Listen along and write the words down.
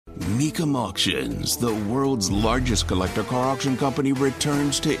Mecum Auctions, the world's largest collector car auction company,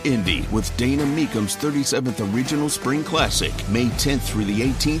 returns to Indy with Dana Mecum's 37th Regional Spring Classic, May 10th through the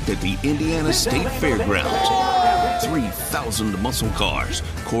 18th at the Indiana State Fairgrounds. 3,000 muscle cars,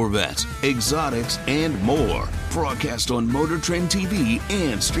 Corvettes, exotics, and more. Broadcast on Motor Trend TV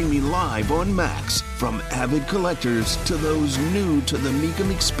and streaming live on Max. From avid collectors to those new to the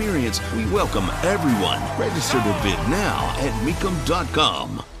Mecum experience, we welcome everyone. Register to bid now at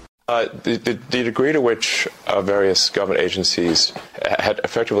Mecum.com. The degree to which various government agencies had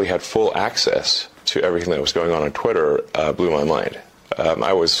effectively had full access to everything that was going on Twitter blew my mind.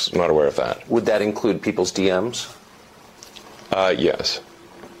 I was not aware of that. Would that include people's DMs? Yes.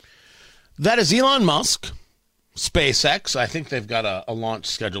 That is Elon Musk, SpaceX. I think they've got a launch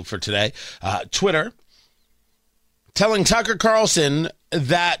scheduled for today. Twitter telling Tucker Carlson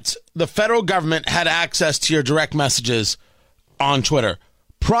that the federal government had access to your direct messages on Twitter.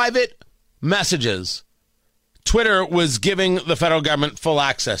 Private messages Twitter was giving the federal government full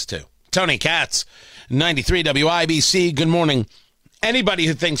access to. Tony Katz, 93 WIBC. Good morning. Anybody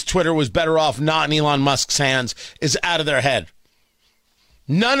who thinks Twitter was better off not in Elon Musk's hands is out of their head.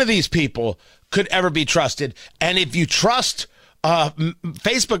 None of these people could ever be trusted. And if you trust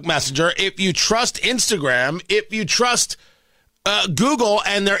Facebook Messenger, if you trust Instagram, if you trust Google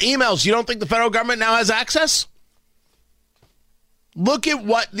and their emails, you don't think the federal government now has access? Look at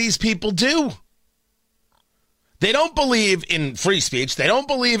what these people do. They don't believe in free speech. They don't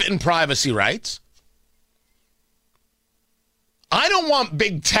believe in privacy rights. I don't want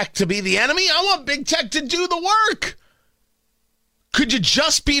big tech to be the enemy. I want big tech to do the work. Could you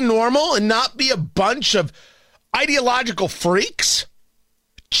just be normal and not be a bunch of ideological freaks?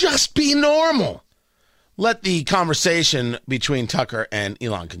 Just be normal. Let the conversation between Tucker and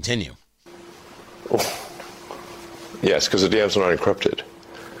Elon continue. Yes, because the DMs are not encrypted.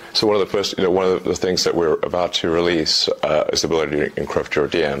 So one of the things that we're about to release is the ability to encrypt your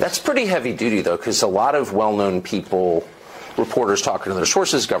DMs. That's pretty heavy duty, though, because a lot of well-known people, reporters talking to their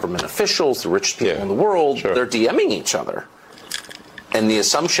sources, government officials, the richest people in the world, they're DMing each other. And the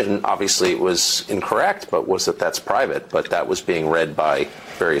assumption, obviously, it was incorrect, but was that that's private, but that was being read by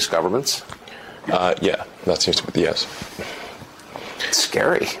various governments? Yeah, that seems to be, yes. It's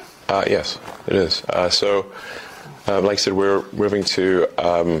scary. Yes, it is. Like I said, we're moving to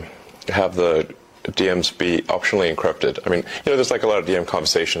have the DMs be optionally encrypted. I mean, there's like a lot of DM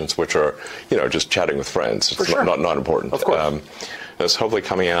conversations which are, just chatting with friends. It's not important. Of course. That's hopefully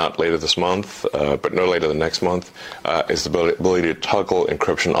coming out later this month, but no later than next month, is the ability to toggle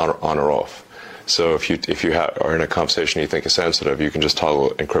encryption on or off. So if you are in a conversation you think is sensitive, you can just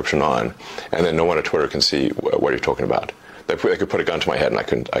toggle encryption on, and then no one at Twitter can see what you're talking about. They could put a gun to my head, and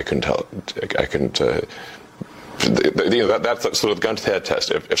I couldn't tell. I couldn't. That's sort of the gun to the head test.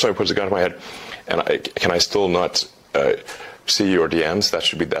 If somebody puts a gun to my head, and can I still not see your DMs?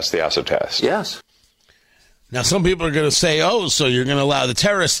 That's the acid test. Yes. Now, some people are going to say, so you're going to allow the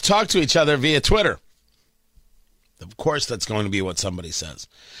terrorists to talk to each other via Twitter. Of course, that's going to be what somebody says.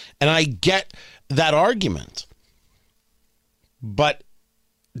 And I get that argument. But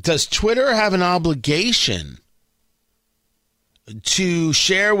does Twitter have an obligation to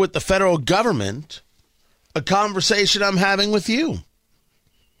share with the federal government a conversation I'm having with you?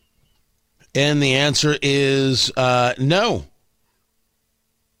 And the answer is no.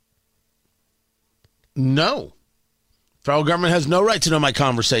 No. Federal government has no right to know my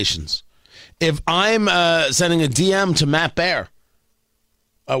conversations. If I'm sending a DM to Matt Bear,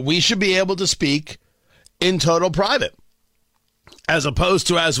 we should be able to speak in total private, as opposed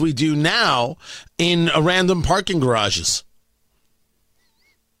to as we do now in random parking garages.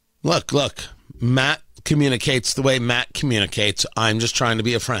 Look, Matt communicates the way Matt communicates. I'm just trying to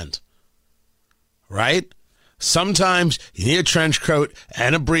be a friend. Right? Sometimes you need a trench coat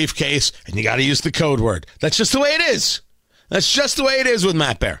and a briefcase, and you got to use the code word. That's just the way it is. That's just the way it is with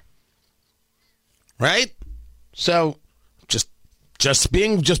Matt Bear. Right? So just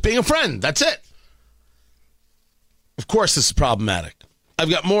being a friend. That's it. Of course, this is problematic. I've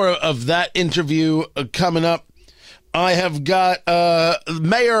got more of that interview coming up. I have got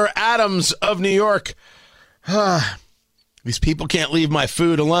Mayor Adams of New York. These people can't leave my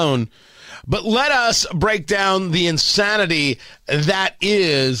food alone. But let us break down the insanity that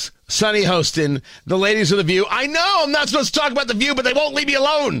is Sunny Hostin, the ladies of The View. I know I'm not supposed to talk about The View, but they won't leave me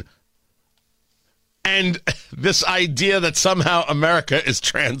alone. And this idea that somehow America is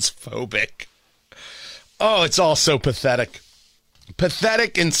transphobic. Oh, it's all so pathetic.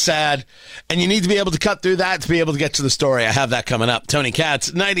 Pathetic and sad. And you need to be able to cut through that to be able to get to the story. I have that coming up. Tony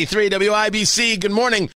Katz, 93 WIBC. Good morning.